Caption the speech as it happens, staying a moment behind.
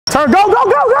Turn, go, go,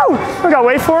 go, go! We gotta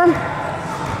wait for him.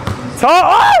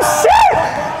 Oh, shit!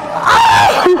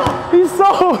 Oh, he's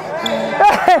so...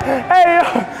 Hey, yo.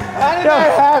 How did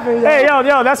that happen, yo? Hey,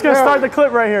 yo, that's gonna start the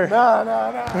clip right here. No.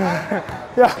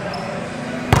 Yeah.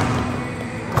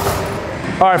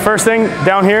 All right, first thing,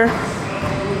 down here.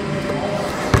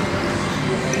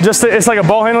 It's like a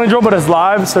ball handling drill, but it's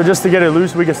live, so just to get it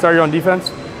loose, we can start you on defense.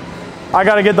 I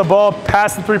gotta get the ball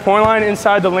past the three-point line,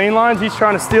 inside the lane lines. He's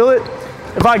trying to steal it.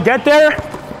 If I get there,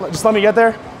 just let me get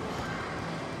there.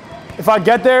 If I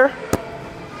get there,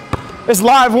 it's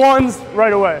live ones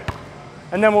right away,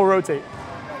 and then we'll rotate.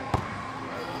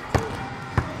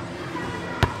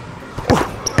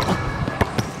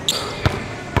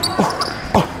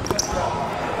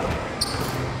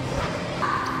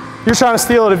 You're trying to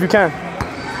steal it if you can.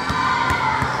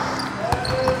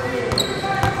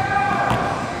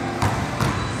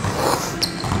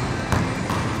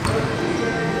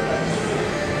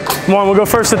 One, we'll go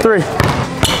first to three.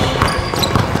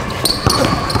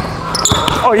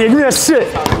 Oh yeah, give me that shit.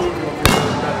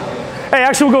 Hey,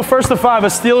 actually we'll go first to five. A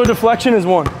steal or deflection is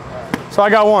one. So I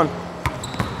got one.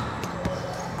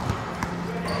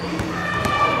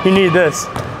 You need this.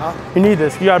 You need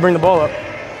this. You gotta bring the ball up.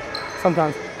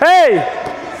 Sometimes. Hey!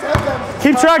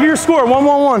 Keep track of your score.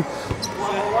 1-1-1.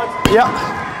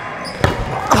 Yeah.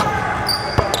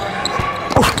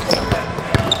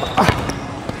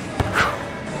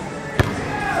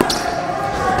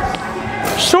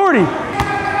 Shorty.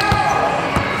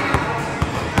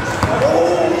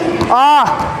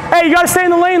 Hey, you gotta stay in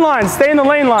the lane lines. Stay in the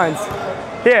lane lines.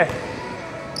 Yeah.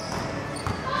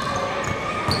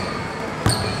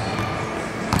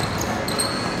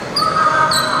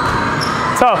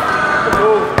 Tough.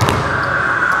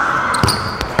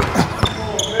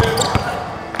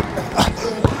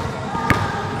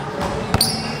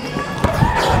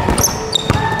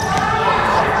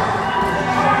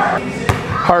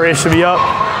 Heart rate should be up.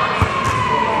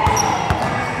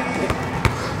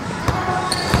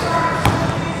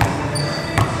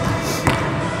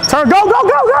 Turn, go, go,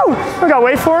 go, go! We gotta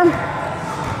wait for him.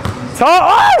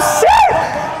 Oh, shit!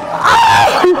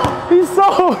 Oh, he's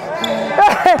so...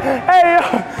 Hey, yo.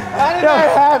 How did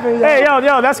that happen, yo? Hey,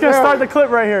 yo, that's gonna start the clip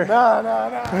right here. No.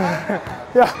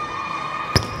 Yeah.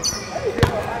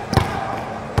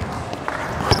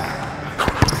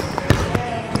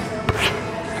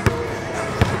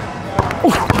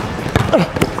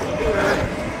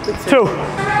 Two.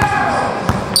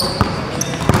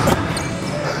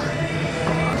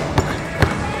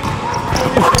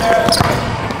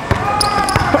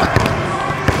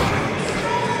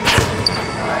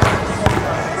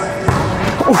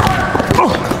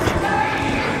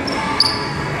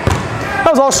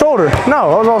 That was all shoulder. No,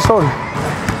 that was all shoulder.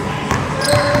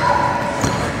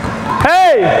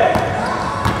 Hey!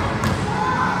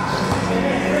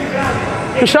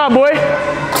 Good shot, boy.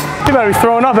 You better be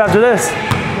throwing up after this.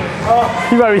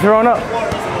 You better be throwing up.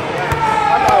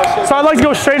 So I'd like to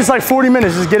go straight. It's like 40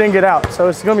 minutes. Just get in, get out. So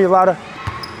it's going to be a lot of...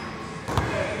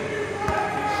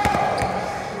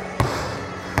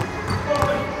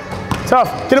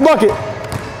 Tough. Get a bucket.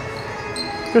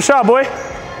 Good shot, boy.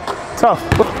 Tough.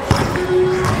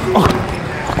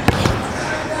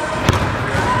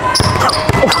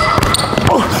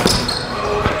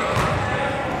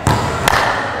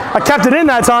 I kept it in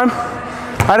that time.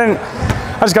 I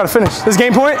just got to finish. This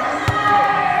game point.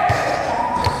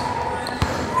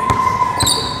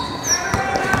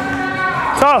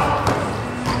 Tough.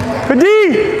 Good D.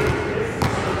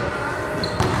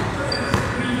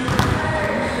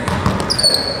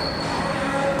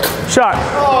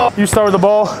 Shot. You start with the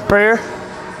ball right here.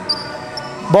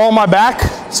 Ball on my back,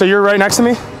 so you're right next to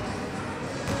me.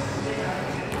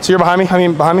 So you're behind me,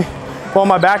 behind me. Ball on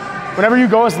my back. Whenever you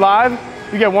go as live,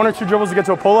 you get 1 or 2 dribbles to get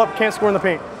to a pull-up, can't score in the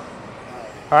paint.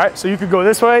 All right, so you could go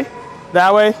this way,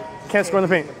 that way, can't score in the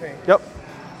paint. Yep.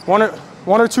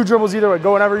 One or 2 dribbles either way,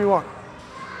 go whenever you want.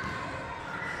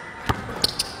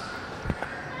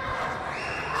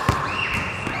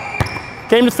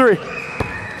 Game to 3.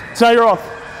 So now you're off.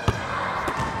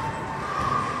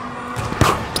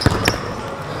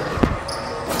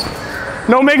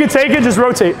 No make it, take it, just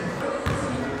rotate.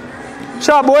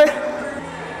 Shot, boy.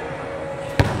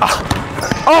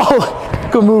 Oh,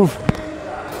 good move.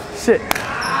 Shit.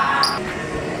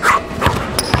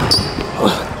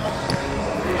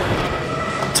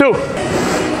 Two.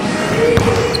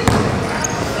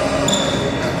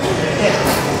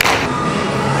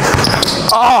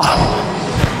 Ah.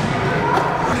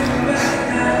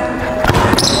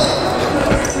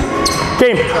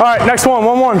 Game. All right, next one,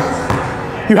 1-1.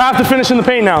 You have to finish in the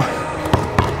paint now.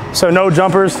 So no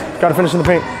jumpers, gotta finish in the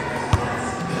paint.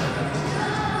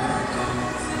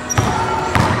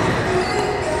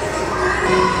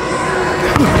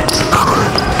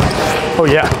 Oh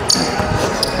yeah.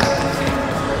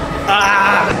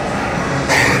 Ah!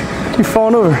 You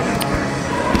falling over.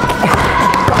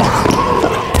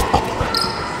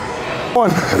 One.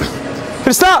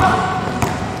 Good stop.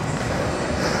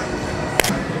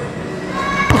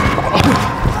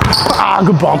 Ah,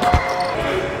 good bump.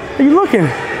 Are you looking?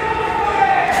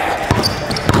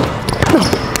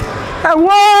 At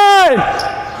one!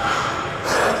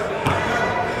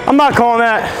 I'm not calling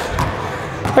that.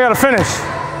 I gotta finish.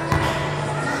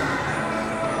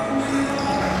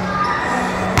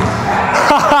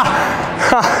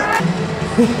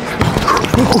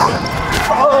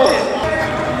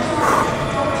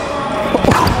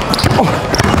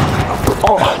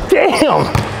 Oh, damn.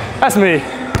 That's me.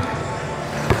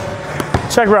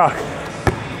 Check rock.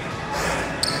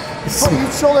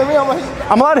 Shoulder me,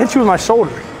 I'm allowed to hit you with my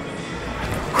shoulder.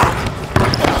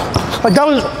 Like that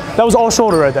was all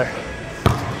shoulder right there.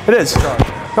 It is.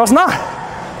 No, it's not.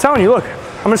 I'm telling you, look.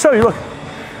 I'm gonna show you, look.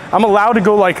 I'm allowed to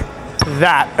go like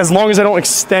that as long as I don't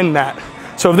extend that.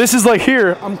 So if this is like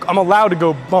here, I'm allowed to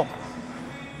go bump.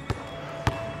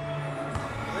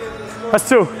 That's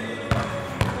 2.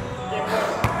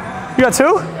 You got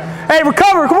 2? Hey,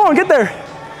 recover, come on, get there.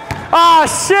 Ah,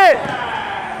 shit.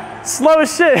 Slow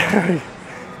as shit.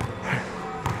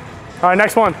 All right,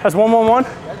 next one. That's 1, 1, 1.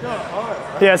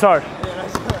 Yeah, it's hard.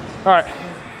 All right.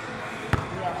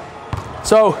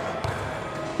 So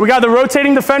we got the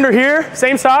rotating defender here,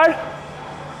 same side.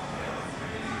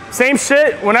 Same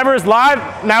shit, whenever it's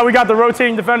live, now we got the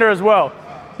rotating defender as well.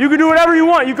 You can do whatever you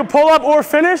want. You can pull up or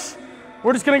finish.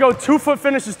 We're just gonna go 2-foot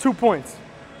finish is 2 points.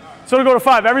 So it'll go to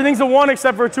 5. Everything's a 1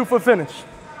 except for a 2-foot finish.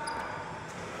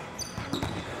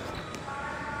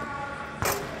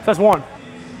 That's 1.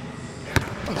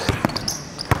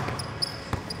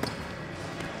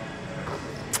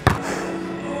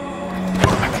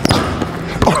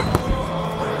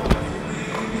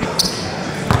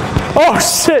 Oh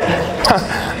shit!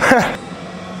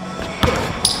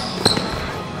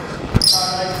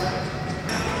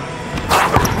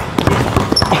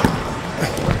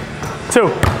 2.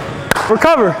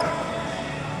 Recover.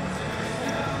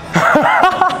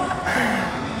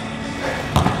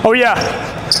 Oh yeah.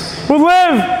 We'll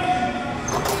live.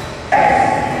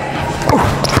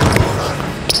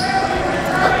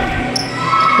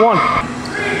 1.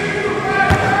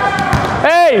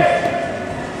 Hey!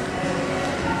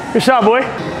 Good shot, boy.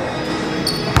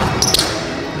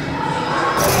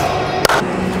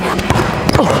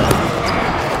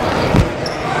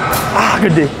 Ah,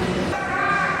 good D.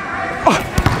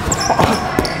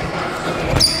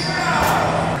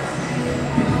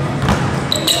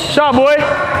 Shot, boy.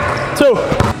 2.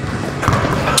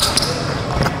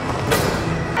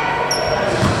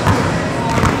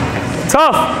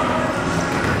 Tough.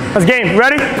 That's game.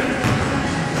 Ready?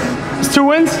 It's 2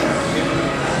 wins.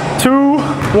 2,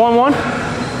 1, 1.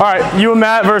 All right, you and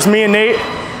Matt versus me and Nate.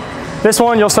 This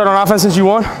one, you'll start on offense since you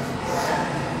won.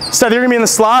 Seth, you're gonna be in the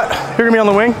slot. You're gonna be on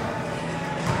the wing.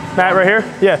 Matt, right here.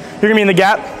 Yeah, you're gonna be in the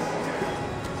gap.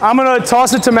 I'm gonna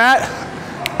toss it to Matt.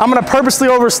 I'm gonna purposely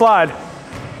overslide.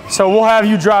 So we'll have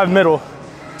you drive middle.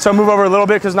 So move over a little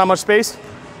bit because there's not much space.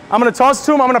 I'm gonna toss it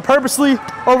to him. I'm gonna purposely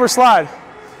overslide.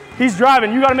 He's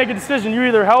driving. You gotta make a decision. You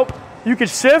either help, you could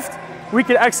shift, we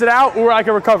could exit out, or I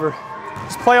could recover.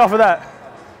 Just play off of that.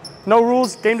 No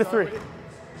rules, game to 3.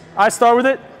 I start with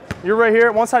it, you're right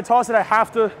here. Once I toss it, I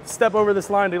have to step over this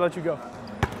line to let you go.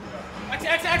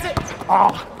 Exit.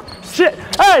 Oh, shit,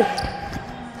 hey!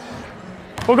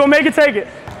 We'll go make it, take it.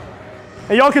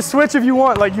 And y'all can switch if you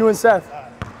want, like you and Seth.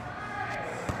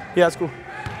 Yeah, that's cool.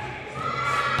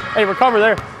 Hey, recover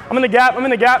there. I'm in the gap,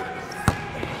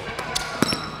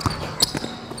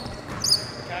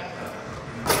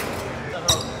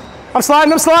 I'm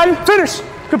sliding, finish.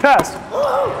 Good pass.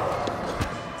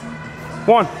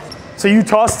 1. So you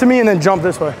toss to me and then jump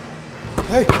this way.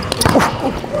 Hey.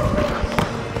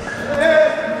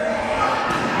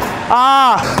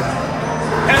 Ah.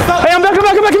 Hey, I'm back.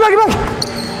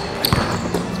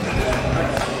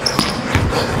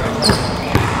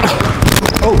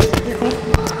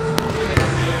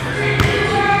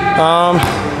 Oh.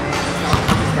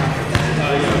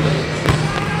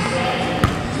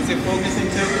 Is it focusing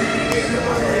too?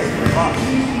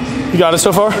 You got it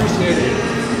so far? Appreciate it.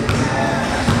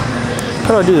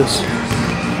 How do I do this?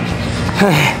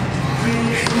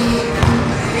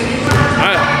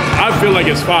 I feel like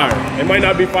it's fire. It might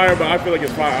not be fire, but I feel like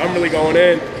it's fire. I'm really going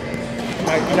in.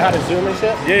 Like, you know how to zoom and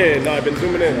shit? Yeah, no, I've been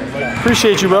zooming in. Like,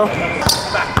 Appreciate you, bro.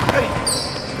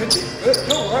 Good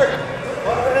work.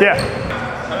 Yeah.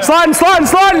 Sliding.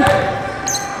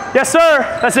 Yes, sir.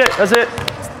 That's it.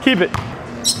 Keep it.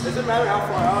 Does it matter how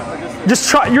far out or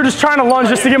just? You're just trying to lunge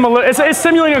just to give him a little. It's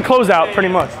simulating a closeout, pretty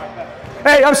much.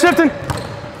 Hey, I'm shifting.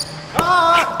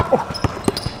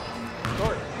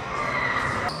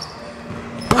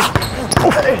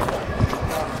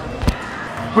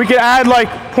 We could add like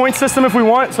point system if we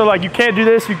want. So like you can't do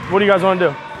this. What do you guys want to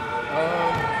do?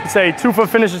 You say 2 foot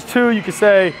finishes 2. You could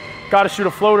say got to shoot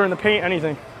a floater in the paint.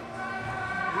 Anything.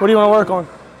 What do you want to work on?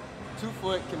 2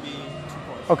 foot can be 2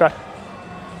 points. Okay.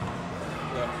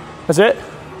 Yeah. That's it?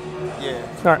 Yeah.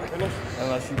 All right.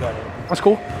 Unless you got it. That's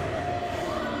cool.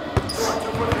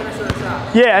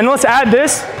 Yeah, and let's add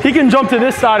this. He can jump to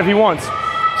this side if he wants.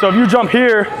 So if you jump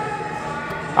here,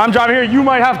 I'm driving here, you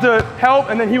might have to help,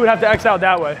 and then he would have to X out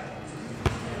that way.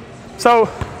 So,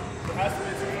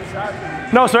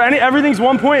 no, so everything's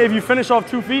 1 point. If you finish off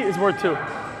 2 feet, it's worth 2.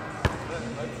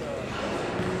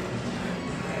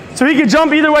 So he can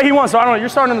jump either way he wants. So I don't know, you're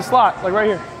starting in the slot, like right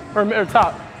here, or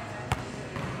top.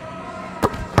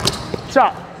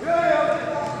 Shot.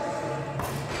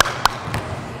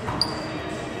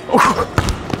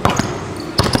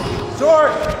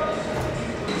 Short.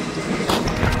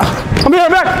 I'm here,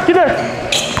 I'm back. Get there.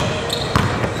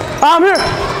 I'm here.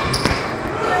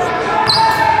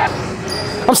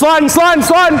 I'm sliding.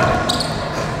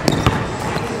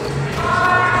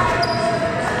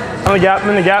 I'm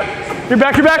in the gap. You're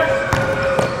back.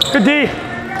 Good D.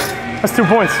 That's 2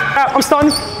 points. I'm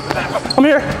stunned. I'm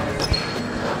here.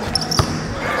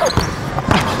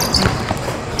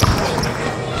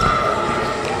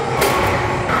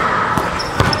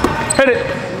 Hit it.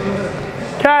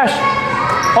 Cash.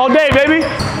 All day, baby.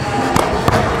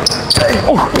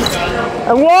 Oh.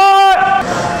 And what?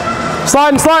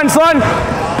 Sliding.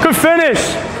 Good finish.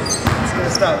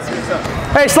 Let's stop.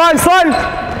 Hey, sliding.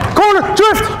 Corner,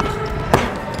 drift.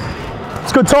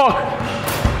 It's good talk.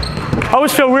 I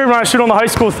always feel weird when I shoot on the high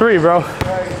school 3, bro.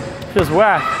 Feels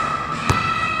whack.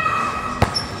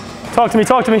 Talk to me.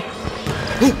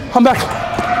 I'm back.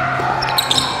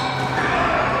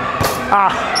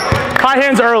 High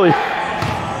hands early.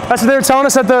 That's what they were telling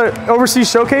us at the overseas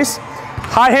showcase.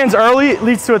 High hands early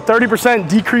leads to a 30%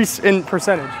 decrease in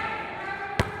percentage.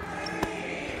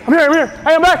 I'm here.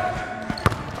 Hey, I'm back.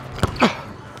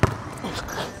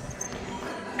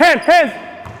 Hands.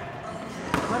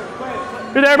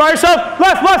 You're there by yourself.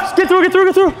 Left. Get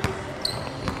through.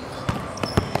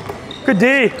 Good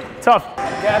D. Tough.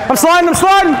 I'm sliding.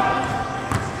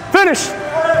 Finish.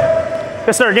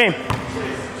 Yes, sir. Game.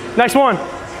 Next one.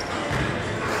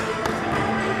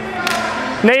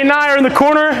 Nate and I are in the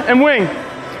corner and wing.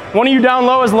 One of you down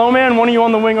low as low man, one of you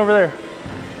on the wing over there.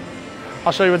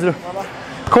 I'll show you what to do.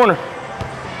 Corner.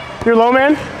 You're low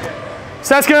man.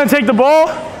 Seth's gonna take the ball.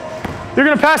 You're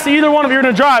gonna pass to either one of you. You're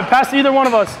gonna drive. Pass to either one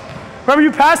of us. Whoever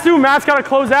you pass to, Matt's gotta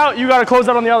close out. You gotta close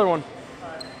out on the other one.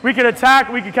 We could attack,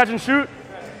 we could catch and shoot.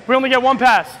 We only get one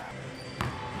pass.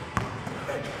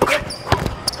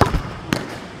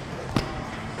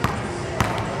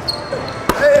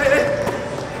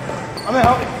 I'm gonna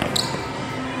help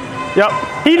you. Yep.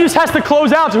 He just has to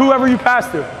close out to whoever you pass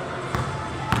to.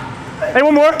 Hey,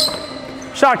 one more.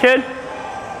 Shot, kid.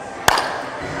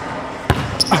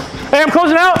 Hey, I'm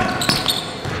closing out.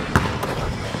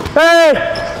 Hey.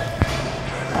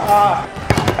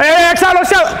 Hey, X out,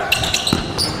 let's out.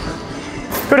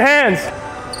 Good hands.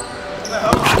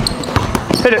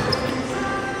 Hit it.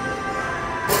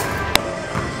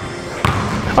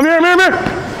 I'm here.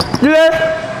 You there?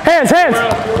 Hands.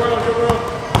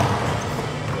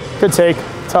 Good take.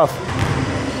 Tough.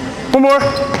 One more.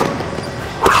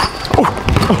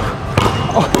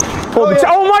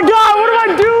 Oh my God, what am I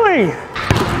doing?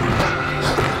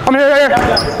 I'm here.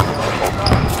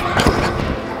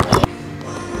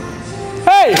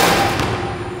 Hey!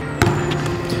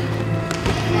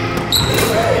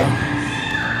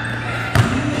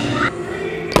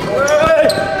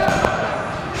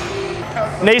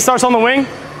 Nate starts on the wing.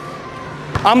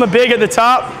 I'm the big at the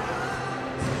top.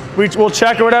 We'll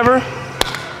check or whatever.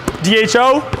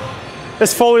 DHO,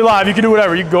 it's fully live. You can do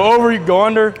whatever. You can go over, you can go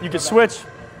under, you can switch.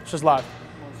 It's just live.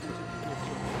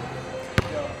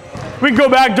 We can go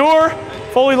back door,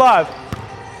 fully live.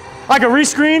 Like a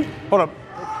rescreen. Hold up.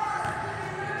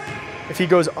 If he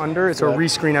goes under, it's a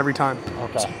rescreen every time.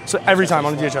 Okay. So every time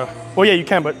on the DHO. Well, yeah, you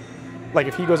can, but like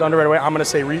if he goes under right away, I'm gonna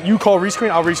say you call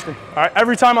rescreen, I'll rescreen. All right,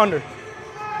 every time under.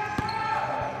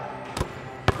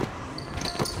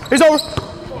 He's over.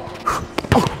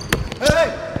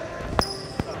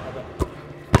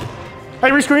 Hey,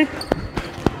 rescreen.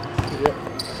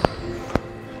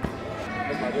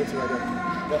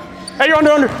 Hey, you're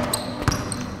under.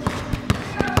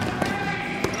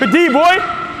 Good D, boy.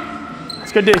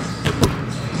 It's good D.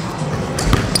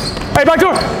 Hey, back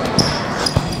door.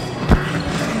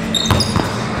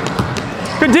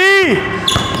 Good D.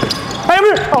 Hey, over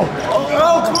here. Oh,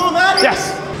 come on, Maddie.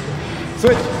 yes.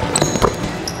 Switch.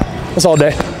 That's all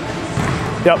day.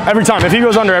 Yep, every time. If he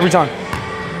goes under, every time.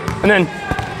 And then,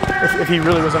 if he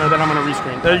really goes under, then I'm gonna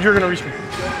rescreen. You're gonna rescreen.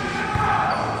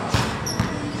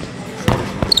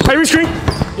 Hey, rescreen.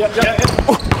 Yep.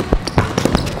 Oh.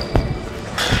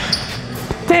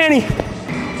 Danny.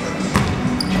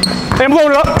 Hey, I'm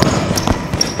blowing it up.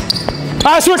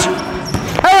 Switch.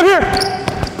 Hey, up here.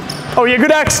 Oh yeah,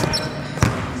 good X.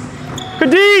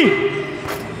 Good D.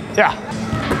 Yeah.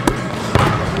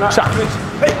 Shot.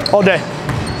 All day.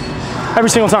 Every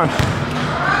single time.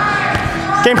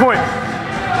 Game point.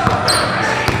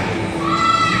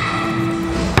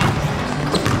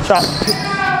 Shot.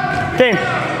 Game.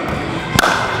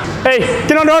 Hey,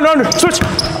 get under. Switch.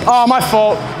 Oh, my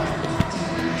fault.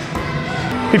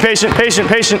 Be patient.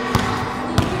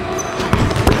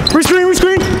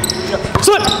 Rescreen.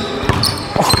 Slip.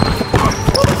 Oh.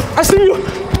 I see you.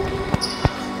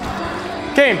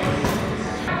 Game.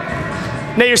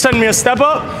 Nate, you're sending me a step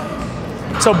up.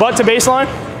 So butt to baseline,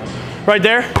 right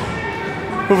there.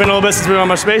 Moving a little bit since we don't have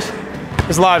much space.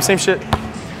 It's live, same shit.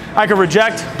 I can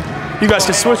reject. You guys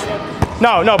can switch.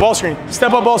 No, ball screen.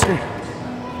 Step up, ball screen.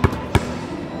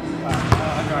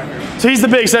 So he's the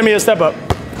big, send me a step up.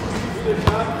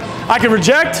 I can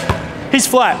reject. He's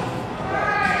flat.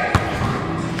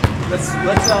 Let's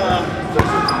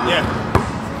yeah.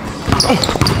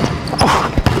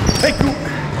 Hey, cool.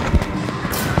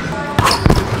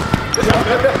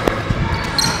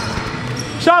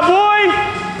 Shot, boy.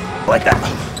 Like that.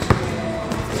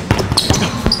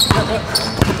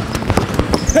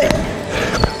 Hey.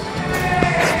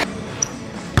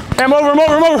 I'm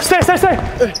over. Stay.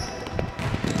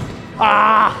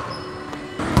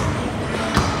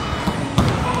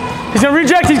 He's gonna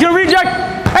reject.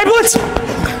 Hey, blitz.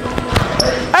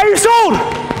 Hey, you sold.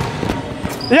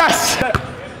 Yes.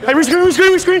 Hey,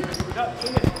 rescreen.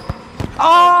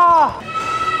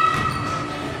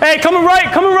 Hey, coming right.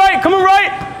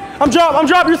 I'm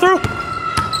drop, you're through.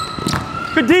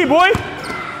 Good D, boy.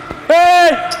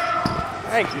 Hey.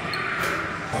 Thank you.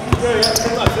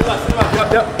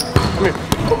 Yep. Come here.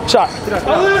 Shot.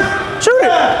 Shoot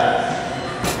it.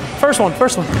 First one.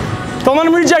 Don't let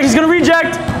him reject, he's gonna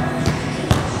reject.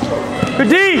 Good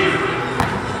D.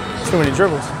 Too many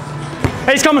dribbles.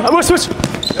 Hey, he's coming. Switch.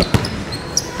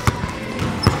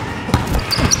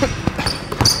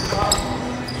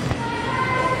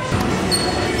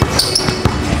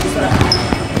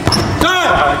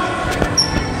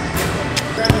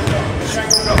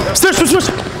 Switch.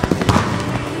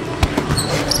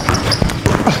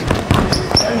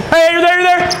 Hey, you're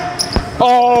there.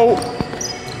 Oh.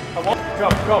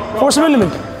 Go. Force him into me.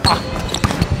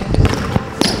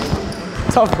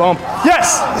 Tough bump. Yes.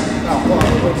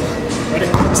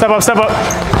 Step up.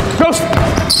 Go.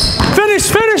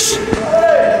 Finish.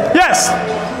 Yes.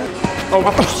 Oh.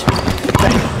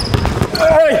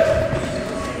 Hey.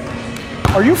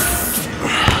 Are you?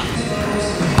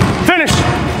 Finish.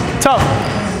 Tough.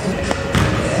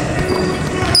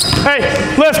 Hey,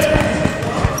 lift.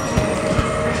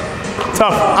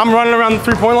 Tough. I'm running around the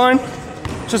 3-point line.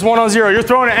 Just 1-on-0. You're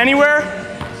throwing it anywhere.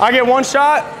 I get one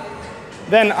shot,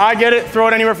 then I get it, throw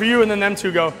it anywhere for you, and then them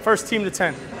two go. First team to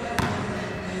 10.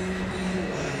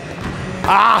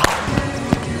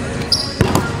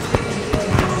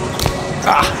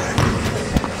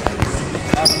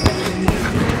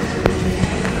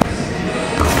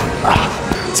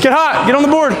 Let's get hot. Get on the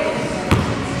board.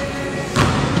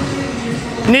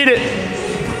 Need it.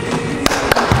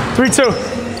 3-2.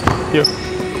 You.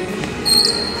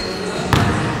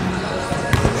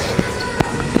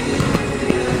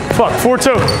 Fuck,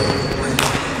 4-2.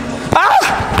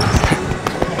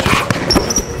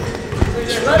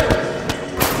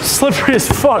 Slippery as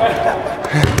fuck.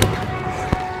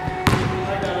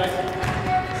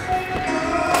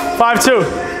 5-2.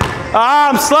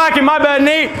 I'm slacking, my bad,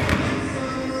 Nate.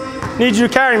 Need you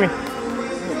to carry me.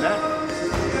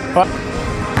 What?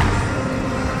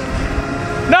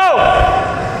 No!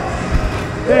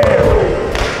 Damn.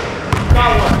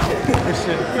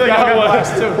 Got one.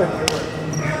 Last two.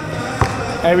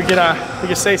 Hey, we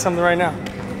can say something right now.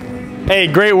 Hey,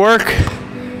 great work. We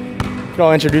can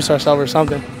all introduce ourselves or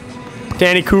something.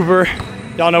 Danny Cooper.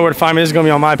 Y'all know where to find me. This is gonna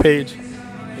be on my page.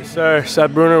 Yes, sir.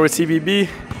 Seth Bruner with TVB.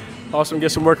 Also,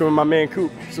 get some working with my man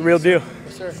Coop. It's a real deal.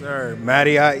 Yes, sir. Yes, sir.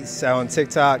 Matty Ice on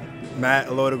TikTok. Matt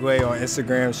Alodagwe on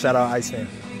Instagram. Shout out Ice Fan.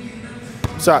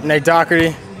 What's up, Nate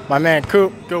Doherty? My man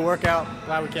Coop. Good workout.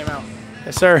 Glad we came out.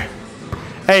 Yes, sir.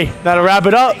 Hey, that'll wrap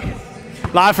it up.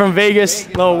 Live from Vegas.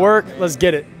 Little work. Let's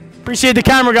get it. Appreciate the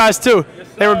camera guys too.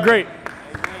 They were great.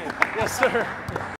 Yes, sir.